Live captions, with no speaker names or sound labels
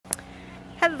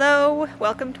Hello,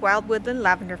 welcome to Wild Woodland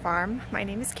Lavender Farm. My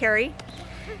name is Carrie.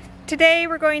 Today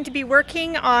we're going to be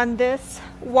working on this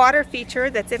water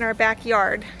feature that's in our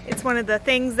backyard. It's one of the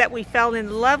things that we fell in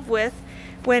love with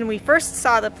when we first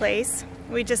saw the place.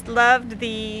 We just loved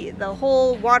the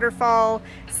whole waterfall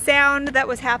sound that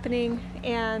was happening,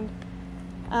 and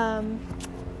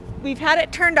we've had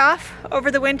it turned off over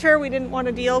the winter. We didn't want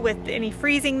to deal with any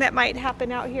freezing that might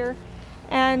happen out here.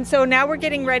 And so now we're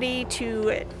getting ready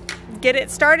to get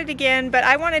it started again, but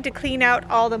I wanted to clean out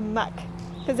all the muck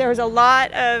because there was a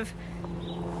lot of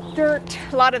dirt,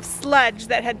 a lot of sludge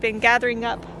that had been gathering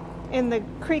up in the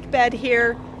creek bed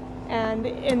here and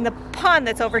in the pond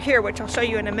that's over here, which I'll show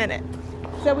you in a minute.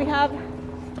 So we have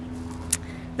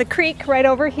the creek right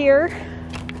over here,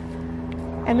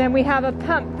 and then we have a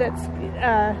pump that's,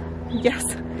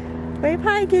 yes, wave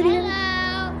hi Gideon.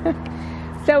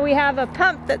 Hello. So we have a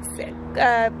pump that's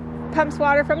pumps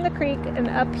water from the creek and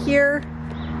up here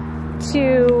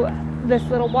to this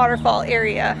little waterfall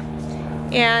area,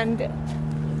 and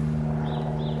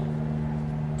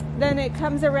then it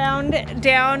comes around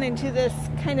down into this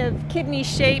kind of kidney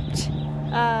shaped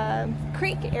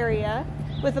creek area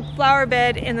with a flower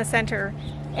bed in the center.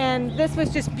 And this was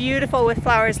just beautiful with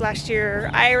flowers last year: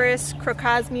 iris,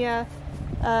 crocosmia,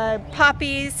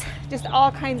 poppies, just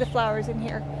all kinds of flowers in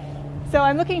here. So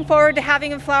I'm looking forward to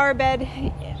having a flower bed,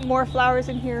 more flowers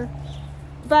in here.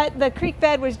 But the creek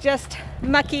bed was just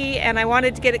mucky, and I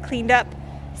wanted to get it cleaned up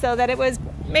so that it was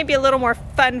maybe a little more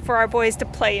fun for our boys to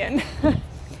play in.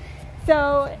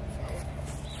 So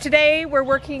today we're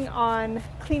working on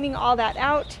cleaning all that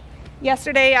out.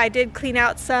 Yesterday I did clean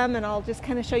out some, and I'll just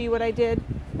kind of show you what I did,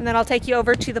 and then I'll take you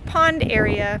over to the pond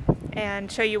area and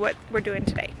show you what we're doing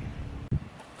today.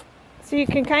 So you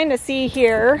can kind of see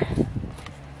here,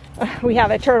 we have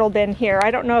a turtle bin here.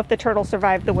 I don't know if the turtle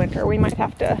survived the winter. We might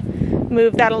have to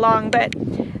move that along, but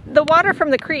the water from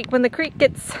the creek, when the creek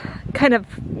gets kind of,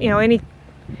 you know, any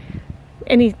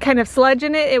kind of sludge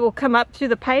in it, it will come up through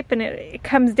the pipe, and it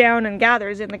comes down and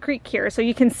gathers in the creek here. So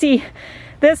you can see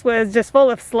this was just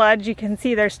full of sludge. You can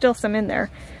see there's still some in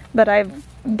there, but I've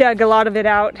dug a lot of it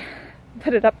out,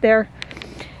 put it up there,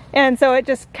 and so it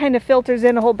just kind of filters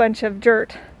in a whole bunch of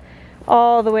dirt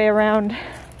all the way around.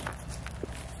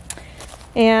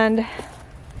 And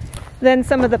then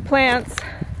some of the plants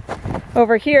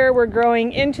over here were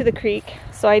growing into the creek,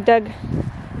 so I dug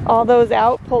all those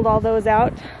out, pulled all those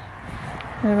out.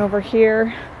 And over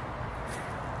here,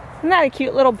 isn't that a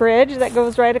cute little bridge that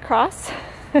goes right across?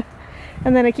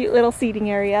 And then a cute little seating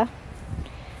area.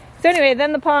 So anyway,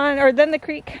 then the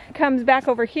creek comes back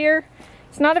over here.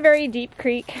 It's not a very deep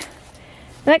creek.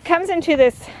 And it comes into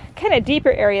this kind of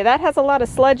deeper area that has a lot of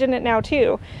sludge in it now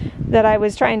too, that I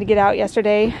was trying to get out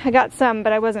yesterday. I got some,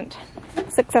 but I wasn't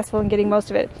successful in getting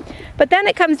most of it. But then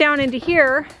it comes down into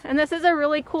here, and this is a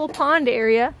really cool pond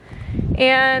area.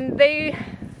 And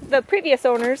the previous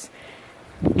owners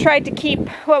tried to keep,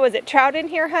 what was it, trout in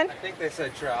here, hun? I think they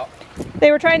said trout.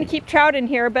 They were trying to keep trout in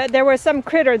here, but there was some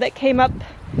critter that came up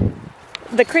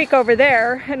the creek over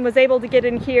there and was able to get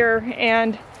in here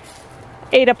and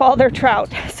ate up all their trout.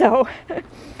 So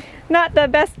not the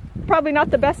best, probably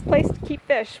not the best place to keep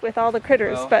fish with all the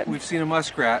critters. Well, but we've seen a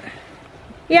muskrat.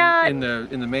 Yeah, in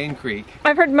the main creek.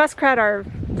 I've heard muskrat are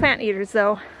plant eaters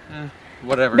though.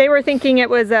 Whatever. They were thinking it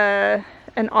was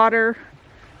an otter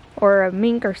or a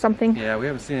mink or something. Yeah, we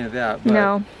haven't seen any of that. But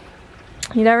no,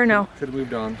 you never know. Could have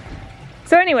moved on.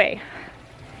 So anyway,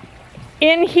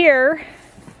 in here,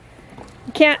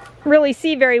 you can't really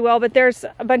see very well, but there's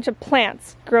a bunch of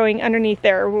plants growing underneath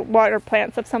there, water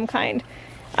plants of some kind.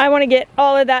 I want to get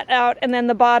all of that out, and then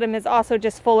the bottom is also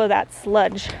just full of that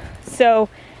sludge. So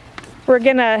we're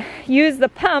gonna use the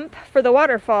pump for the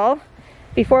waterfall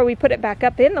before we put it back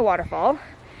up in the waterfall.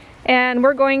 And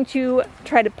we're going to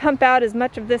try to pump out as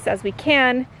much of this as we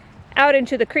can out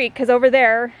into the creek, because over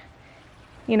there,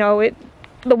 you know,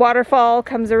 the waterfall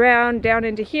comes around down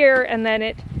into here, and then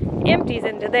it empties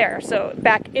into there, so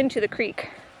back into the creek.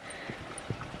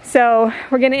 So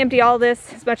we're going to empty all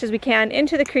this as much as we can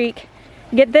into the creek,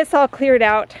 get this all cleared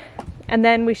out, and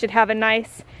then we should have a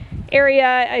nice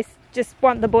area. I just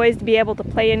want the boys to be able to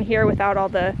play in here without all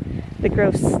the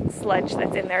gross sludge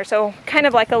that's in there. So kind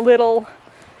of like a little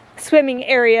swimming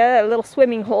area, a little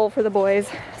swimming hole for the boys.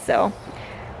 So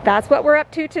that's what we're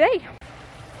up to today.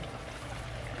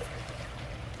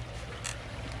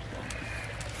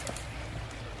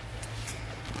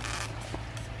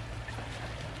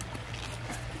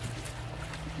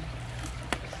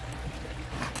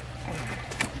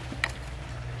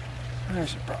 I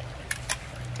should probably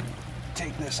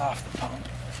take this off the pump.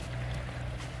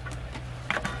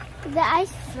 Is the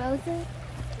ice frozen?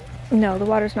 No, the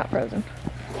water's not frozen.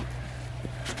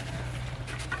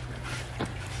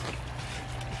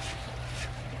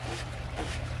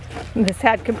 This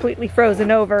had completely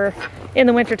frozen over in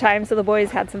the wintertime, so the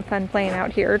boys had some fun playing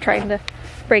out here, trying to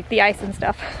break the ice and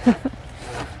stuff.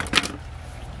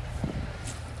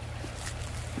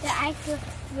 The ice looks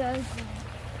frozen.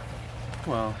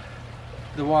 Well,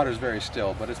 the water's very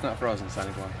still, but it's not frozen,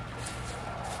 Sunny Boy.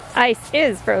 Ice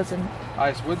is frozen.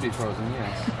 Ice would be frozen,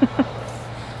 yes.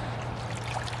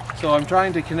 So I'm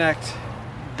trying to connect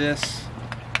this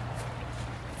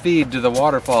feed to the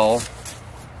waterfall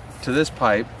to this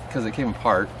pipe because it came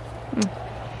apart.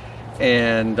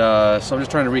 And so I'm just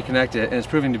trying to reconnect it, and it's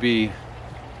proving to be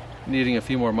needing a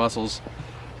few more muscles,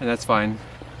 and that's fine.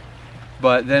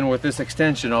 But then with this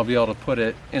extension, I'll be able to put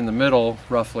it in the middle,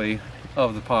 roughly,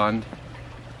 of the pond,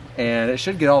 and it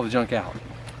should get all the junk out.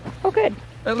 Oh, good.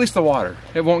 At least the water.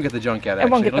 It won't get the junk out, actually.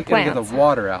 It won't get the plants. It'll get the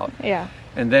water out. Yeah.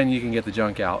 And then you can get the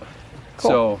junk out.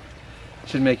 Cool. So it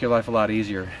should make your life a lot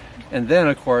easier. And then,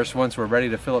 of course, once we're ready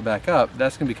to fill it back up,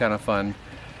 that's going to be kind of fun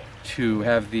to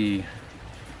have the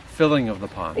filling of the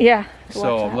pond. Yeah.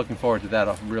 So I'm looking forward to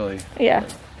that really a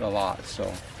lot.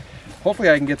 So hopefully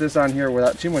I can get this on here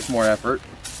without too much more effort.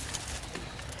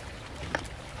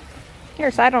 Here,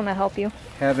 so I don't know, help you.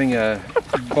 Having a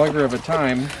bugger of a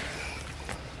time.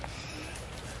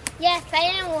 Yes,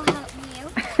 I will help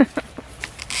you.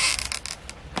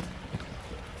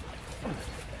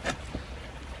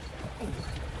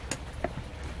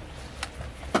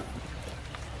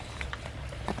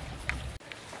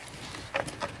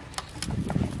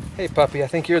 Hey puppy, I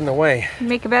think you're in the way.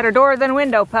 Make a better door than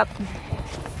window, pup.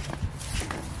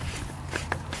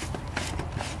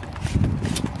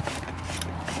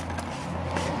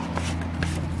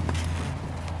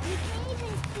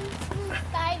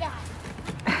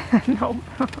 No.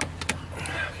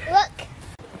 Look.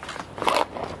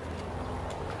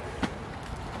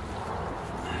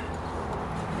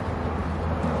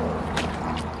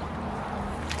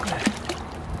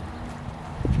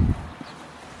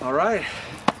 All right,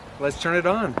 let's turn it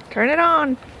on. Turn it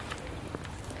on.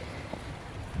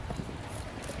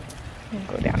 We'll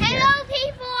go down here. Hello,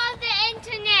 people of the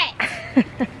internet.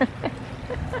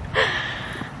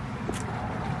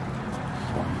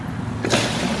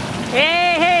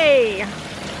 Hey, hey!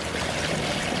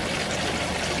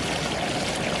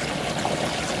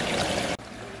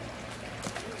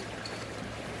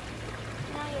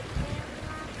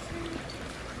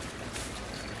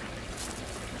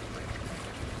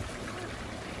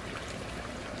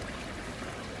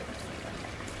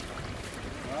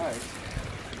 All right.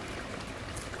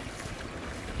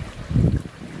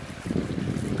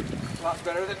 Lots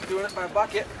better than doing it by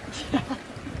bucket.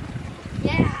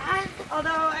 Yeah. Although,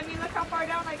 I mean, look how far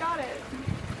down I got it.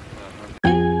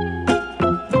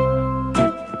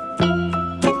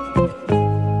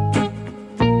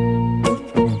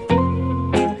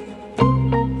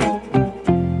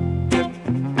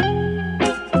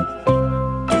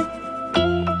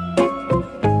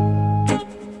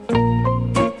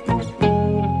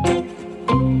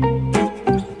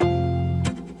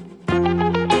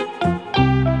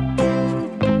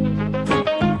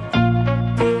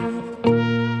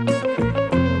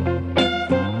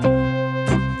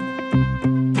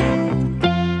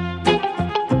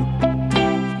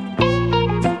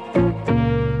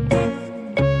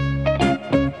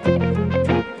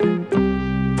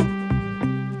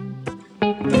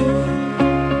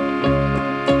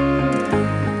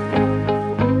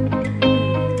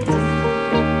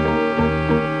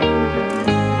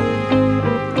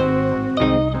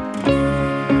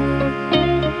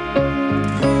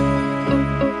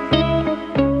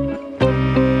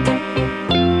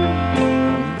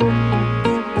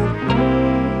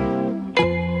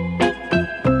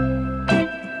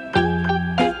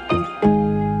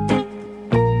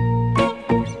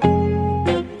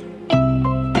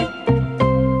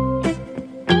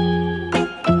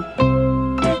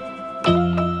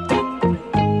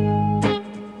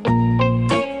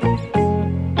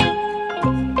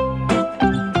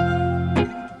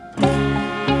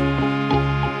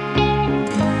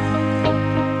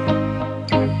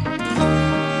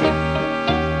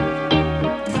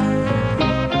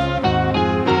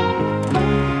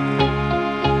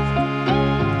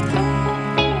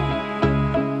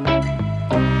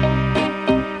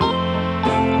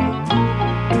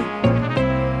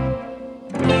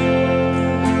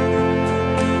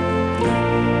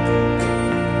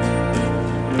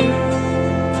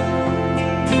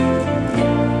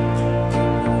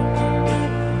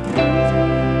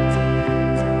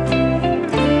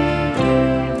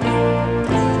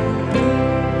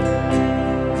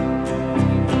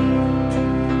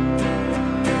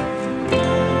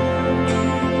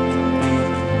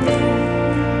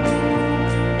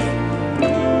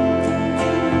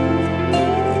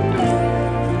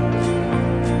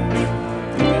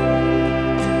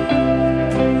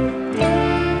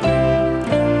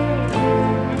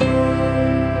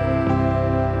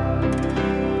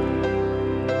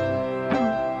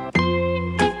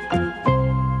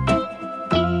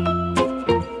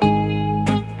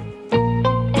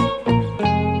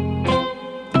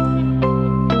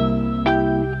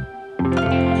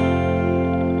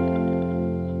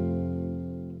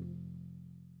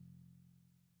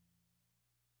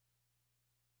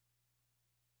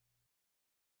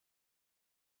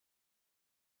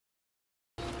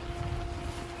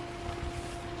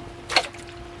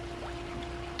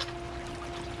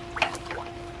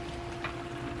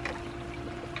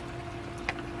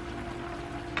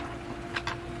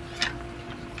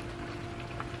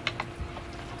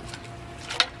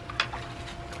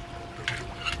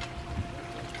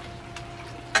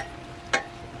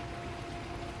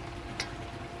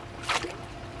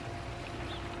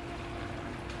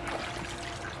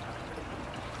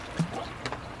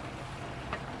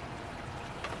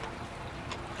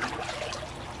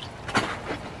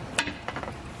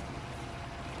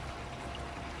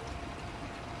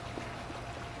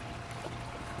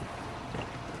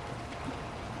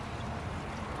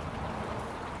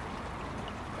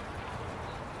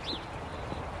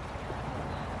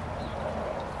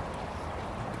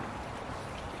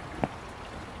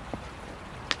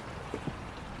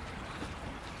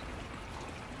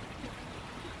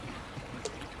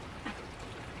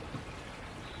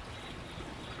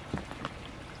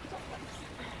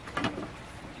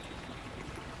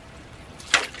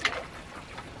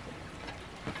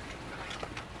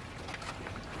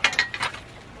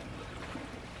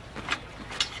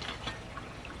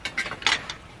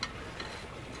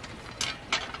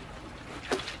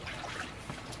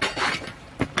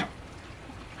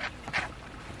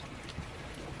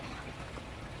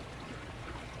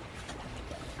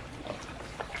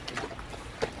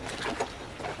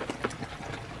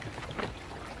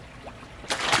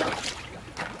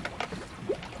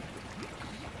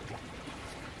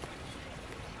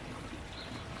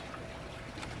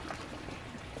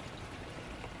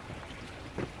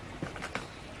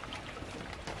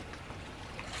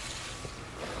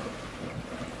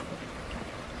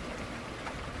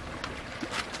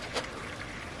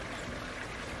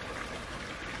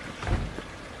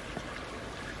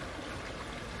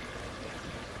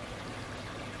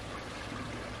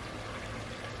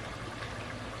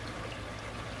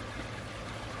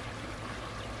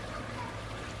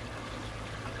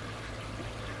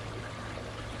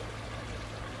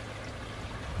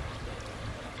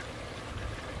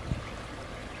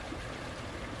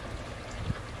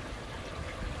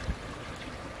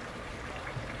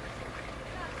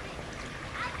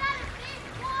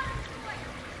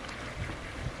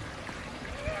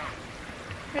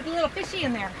 Got a little fishy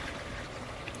in there.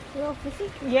 Little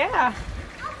fishy? Yeah.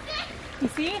 You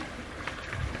see?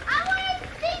 I want to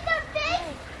see the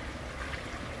fish.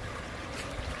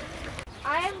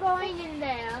 I am going in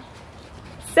there.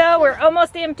 So we're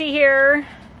almost empty here.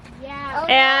 Yeah.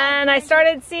 And I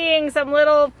started seeing some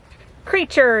little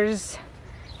creatures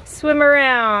swim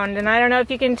around. And I don't know if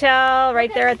you can tell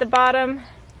right there at the bottom.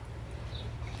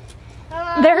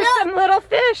 There's some little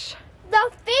fish.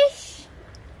 The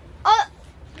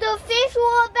fish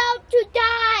were about to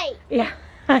die. Yeah,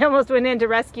 I almost went in to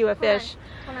rescue a fish.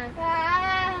 Come on.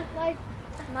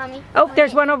 Mommy. Oh,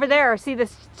 there's one over there. See the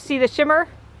shimmer?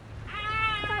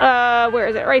 Where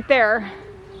is it? Right there.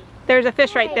 There's a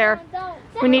fish right there.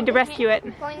 We need to rescue it.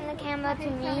 Point the camera to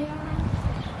me.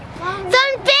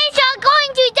 Some fish are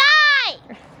going to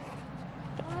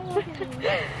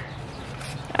die.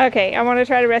 Okay, I want to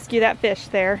try to rescue that fish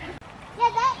there.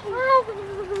 Yeah, that.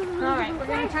 Alright, we're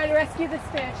going to try to rescue this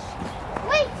fish.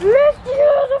 Wait,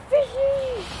 rescue the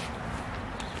fishy.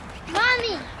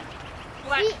 Mommy,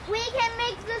 What? we can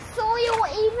make the soil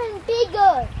even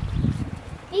bigger.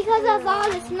 Because of all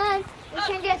this mud, we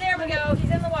can just... There we go.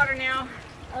 He's in the water now.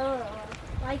 Oh,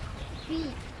 my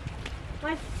feet.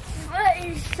 My foot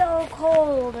is so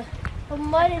cold. The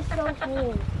mud is so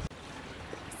cold.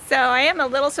 So I am a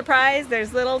little surprised.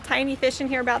 There's little tiny fish in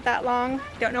here about that long.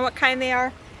 Don't know what kind they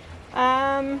are.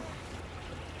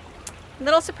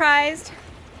 Little surprised.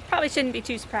 Probably shouldn't be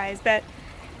too surprised, but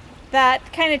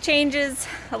that kind of changes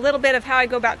a little bit of how I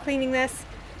go about cleaning this.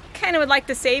 Kind of would like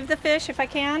to save the fish if I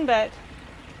can, but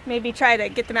maybe try to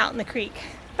get them out in the creek.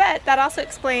 But that also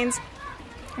explains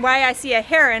why I see a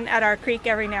heron at our creek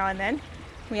every now and then.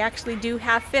 We actually do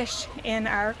have fish in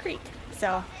our creek.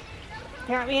 So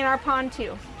apparently in our pond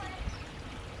too.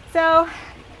 So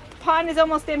the pond is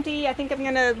almost empty. I think I'm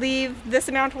gonna leave this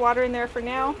amount of water in there for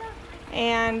now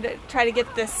and try to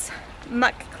get this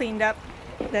muck cleaned up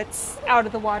that's out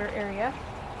of the water area.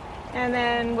 And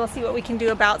then we'll see what we can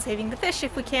do about saving the fish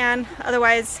if we can.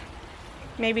 Otherwise,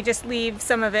 maybe just leave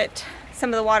some of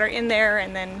the water in there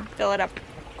and then fill it up.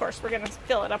 Of course, we're gonna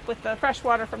fill it up with the fresh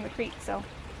water from the creek, so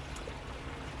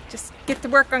just get to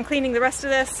work on cleaning the rest of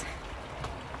this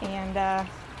and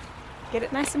get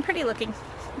it nice and pretty looking.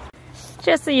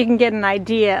 Just so you can get an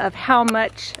idea of how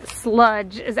much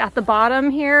sludge is at the bottom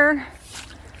here.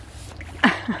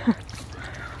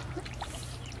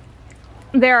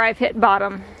 There, I've hit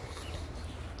bottom.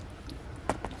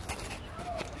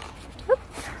 Oops.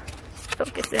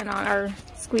 Focus in on, or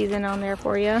squeeze in on there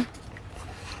for you.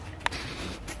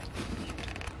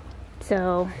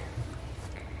 So,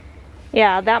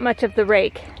 yeah, that much of the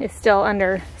rake is still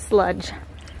under sludge.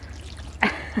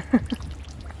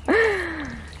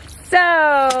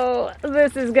 So,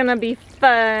 this is gonna be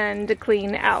fun to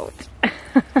clean out.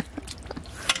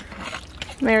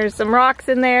 There's some rocks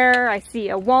in there. I see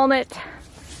a walnut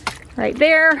right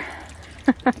there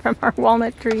from our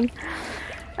walnut tree.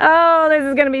 Oh, this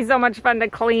is gonna be so much fun to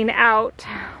clean out.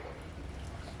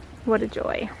 What a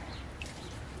joy.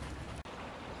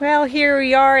 Well, here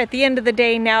we are at the end of the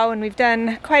day now, and we've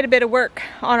done quite a bit of work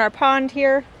on our pond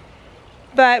here.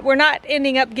 But we're not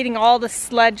ending up getting all the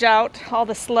sludge out, all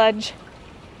the sludge.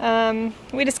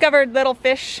 We discovered little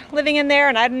fish living in there,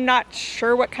 and I'm not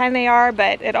sure what kind they are,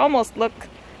 but it almost looked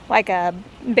like a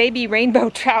baby rainbow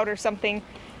trout or something.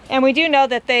 And we do know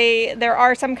that there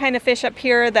are some kind of fish up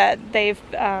here that they've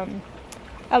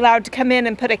allowed to come in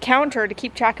and put a counter to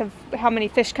keep track of how many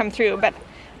fish come through, but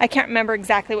I can't remember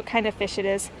exactly what kind of fish it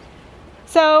is.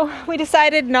 So we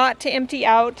decided not to empty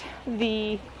out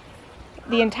the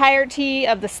entirety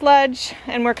of the sludge,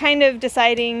 and we're kind of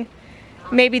deciding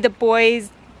maybe the boys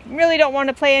really don't want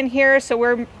to play in here, so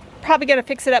we're probably going to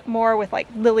fix it up more with like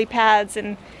lily pads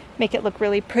and make it look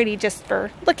really pretty just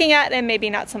for looking at and maybe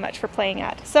not so much for playing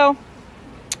at. So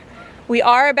we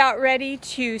are about ready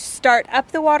to start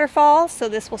up the waterfall, so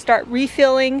this will start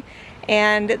refilling,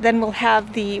 and then we'll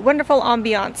have the wonderful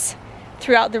ambiance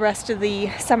throughout the rest of the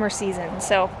summer season.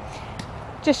 So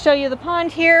just show you the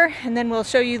pond here, and then we'll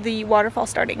show you the waterfall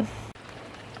starting.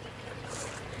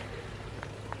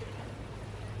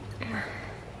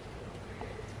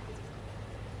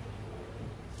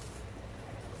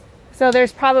 So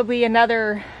there's probably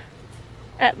another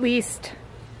at least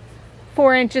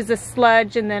 4 inches of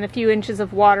sludge and then a few inches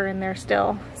of water in there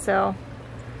still. So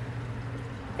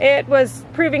it was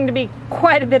proving to be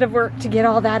quite a bit of work to get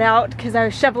all that out, because I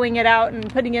was shoveling it out and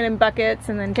putting it in buckets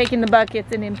and then taking the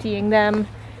buckets and emptying them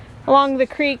along the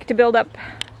creek to build up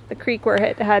the creek where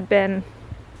it had been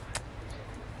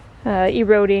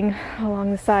eroding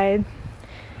along the side.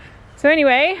 So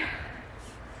anyway,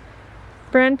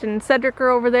 Brent and Cedric are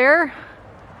over there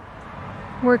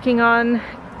working on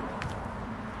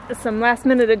some last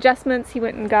minute adjustments. He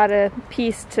went and got a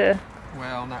piece to...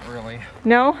 Well, not really.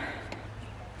 No?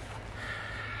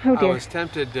 Oh dear. I was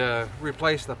tempted to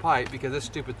replace the pipe because this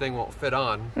stupid thing won't fit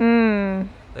on.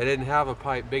 They didn't have a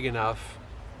pipe big enough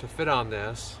to fit on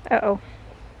this. Uh-oh.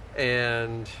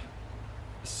 And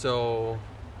so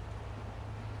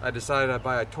I decided I'd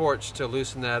buy a torch to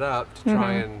loosen that up to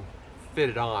try and fit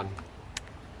it on.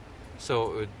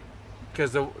 So it would,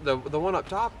 because the one up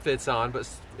top fits on, but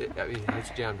I mean,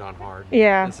 it's jammed on hard.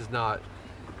 Yeah.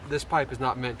 This pipe is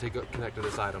not meant to go connect to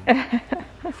this item.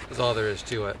 That's all there is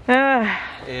to it.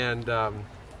 And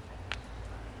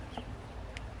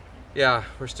yeah,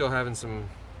 we're still having some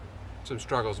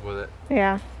struggles with it.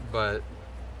 Yeah. But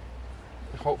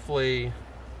hopefully,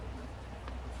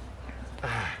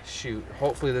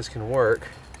 hopefully this can work.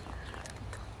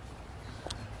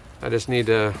 I just need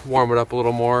to warm it up a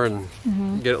little more and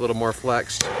get it a little more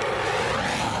flexed.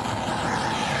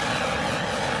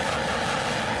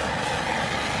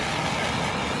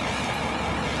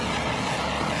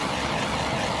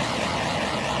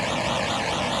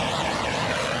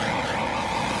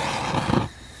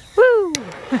 Woo!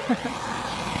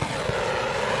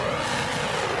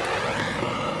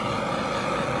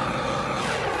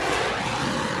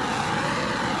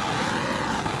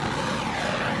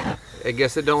 I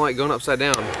guess it don't like going upside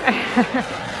down.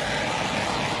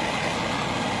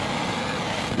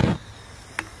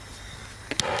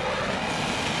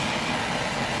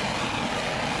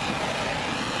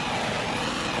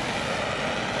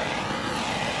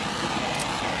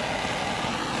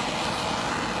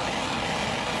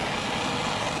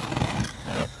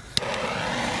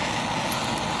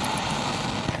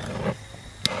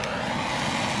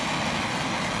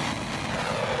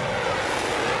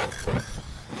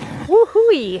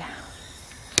 Woohooey!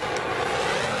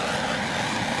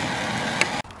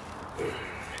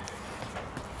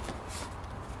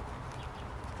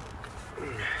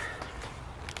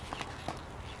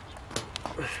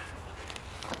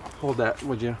 Hold that,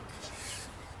 would you?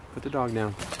 Put the dog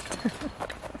down.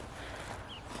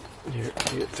 Here,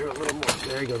 get through a little more.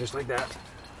 There you go, just like that.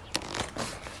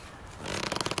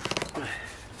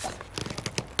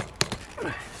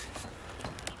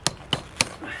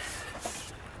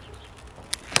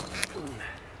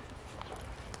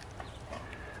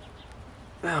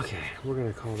 Okay, we're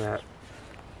gonna call that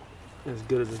as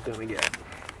good as it's gonna get.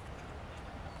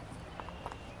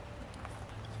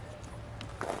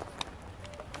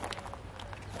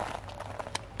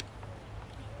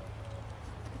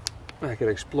 I could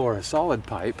explore a solid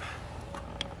pipe,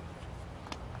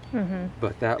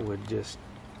 but that would just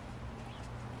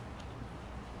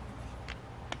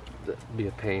be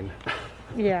a pain.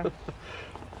 Yeah. Of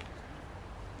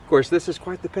course, this is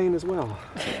quite the pain as well.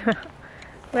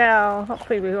 Well,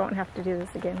 hopefully we won't have to do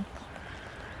this again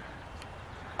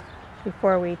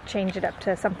before we change it up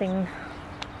to something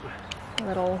a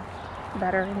little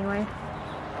better anyway.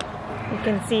 You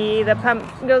can see the pump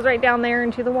goes right down there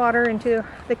into the water, into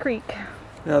the creek.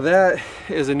 Now that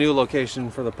is a new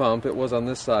location for the pump. It was on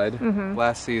this side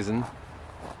last season.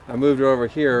 I moved it over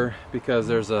here because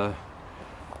there's a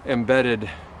embedded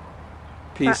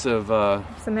piece of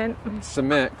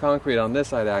cement, concrete on this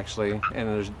side actually,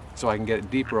 and so I can get it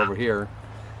deeper over here.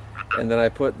 And then I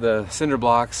put the cinder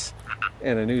blocks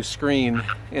and a new screen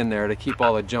in there to keep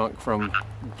all the junk from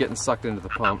getting sucked into the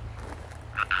pump.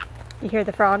 You hear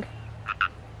the frog?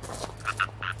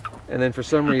 And then for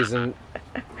some reason,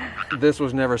 this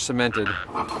was never cemented,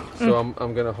 so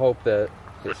I'm gonna hope that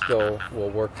it still will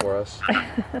work for us.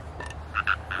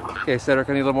 Okay, Cedric,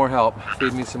 I need a little more help.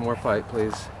 Feed me some more pipe,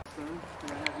 please.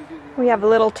 We have a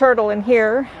little turtle in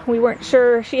here. We weren't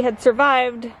sure she had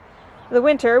survived the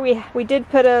winter. We did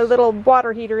put a little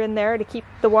water heater in there to keep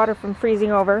the water from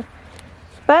freezing over.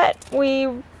 But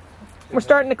we're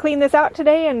starting to clean this out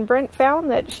today, and Brent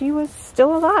found that she was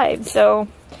still alive. So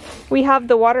we have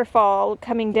the waterfall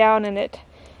coming down, and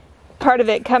part of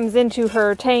it comes into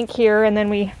her tank here, and then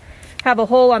we have a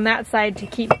hole on that side to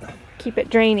keep it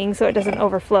draining so it doesn't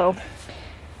overflow.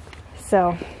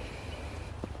 So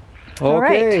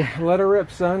okay, right. Let her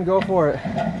rip, son. Go for it.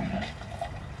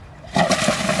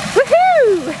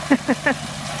 Woohoo!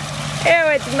 Oh,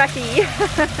 it's mucky.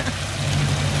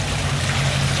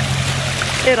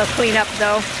 It'll clean up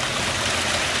though.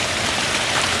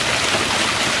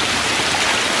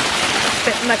 A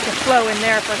bit much of flow in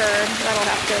there for her. That'll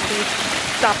have to be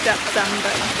stopped up some,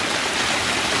 but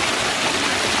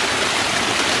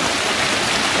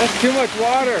that's too much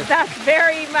water. That's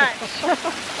very much.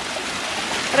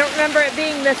 I don't remember it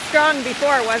being this strong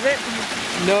before, was it?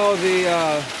 No,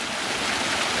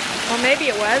 Well,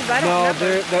 maybe it was. I don't No,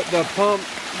 remember. the pump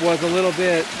was a little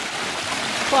bit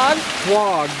Clogged?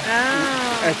 clogged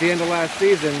Oh. at the end of last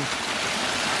season.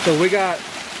 So we got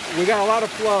a lot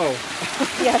of flow.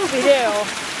 Yes, we do.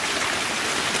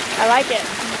 I like it.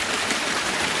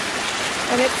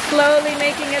 And it's slowly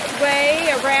making its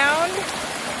way around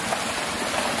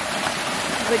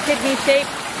the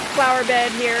kidney-shaped flower bed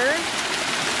here.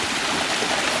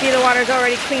 See, the water's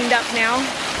already cleaned up now.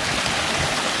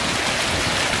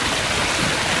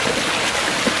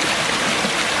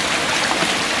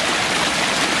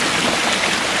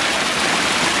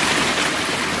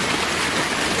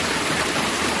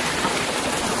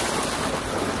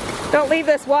 Don't leave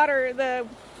this the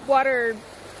water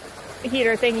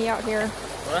heater thingy out here.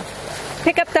 What?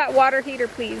 Pick up that water heater,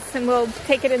 please, and we'll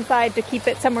take it inside to keep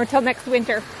it somewhere till next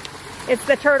winter. It's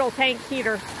the turtle tank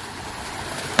heater.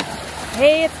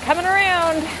 Hey, it's coming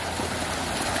around.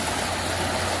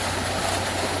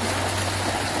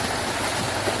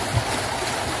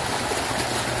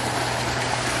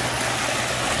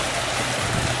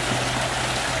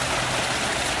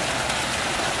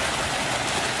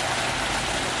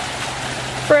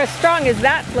 For as strong as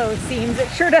that flow seems, it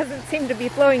sure doesn't seem to be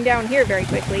flowing down here very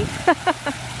quickly.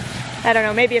 I don't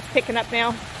know, maybe it's picking up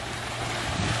now.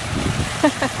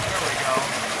 There we go.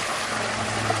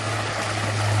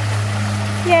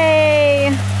 Yay!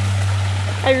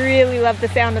 I really love the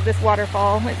sound of this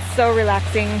waterfall. It's so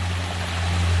relaxing.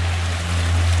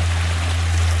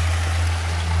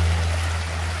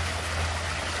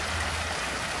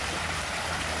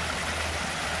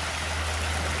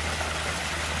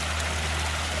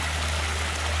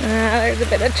 There's a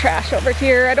bit of trash over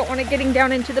here. I don't want it getting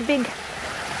down into the big... There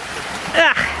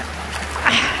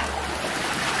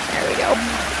we go.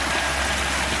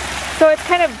 So it's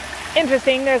kind of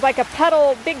interesting. There's like a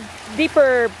big,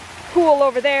 deeper pool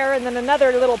over there, and then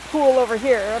another little pool over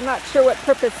here. I'm not sure what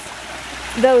purpose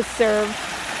those serve.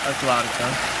 That's a lot of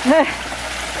fun.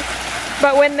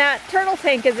 But when that turtle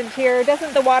tank isn't here,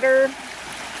 wouldn't the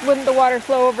water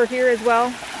flow over here as well?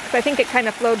 Because I think it kind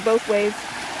of flowed both ways.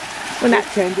 When It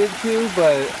tended to,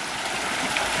 but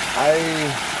I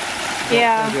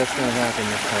don't think that's going to happen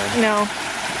this time. No.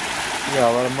 Yeah,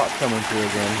 a lot of muck coming through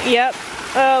again. Yep.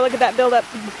 Oh, look at that buildup.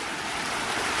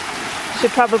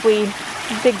 Should probably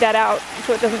dig that out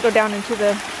so it doesn't go down into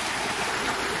the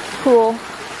pool.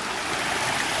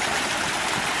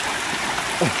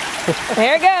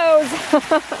 There it goes.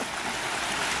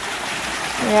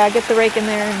 Yeah, get the rake in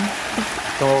there and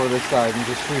Come over this side and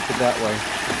just sweep it that way.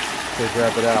 So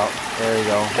grab it out. There you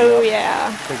go. oh Yep.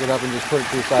 yeah. Pick it up and just put it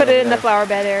to the side. Put it over in there. the flower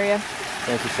bed area.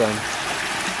 Thank you, son.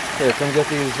 Here, come get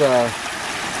these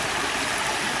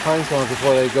pine cones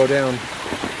before they go down.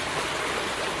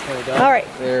 All right.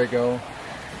 There you go.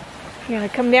 You're gonna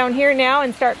come down here now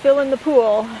and start filling the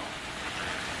pool.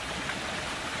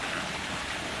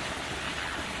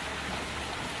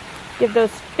 Give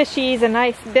those fishies a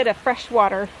nice bit of fresh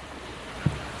water.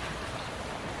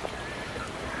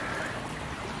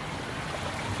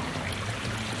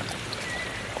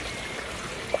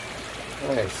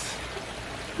 Nice.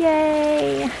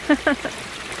 Yay!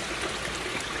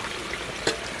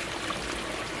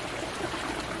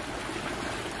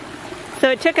 So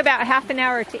it took about half an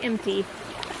hour to empty.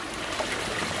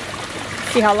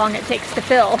 See how long it takes to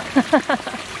fill.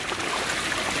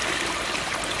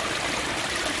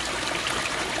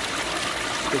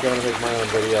 I'm gonna make my own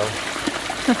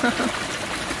video.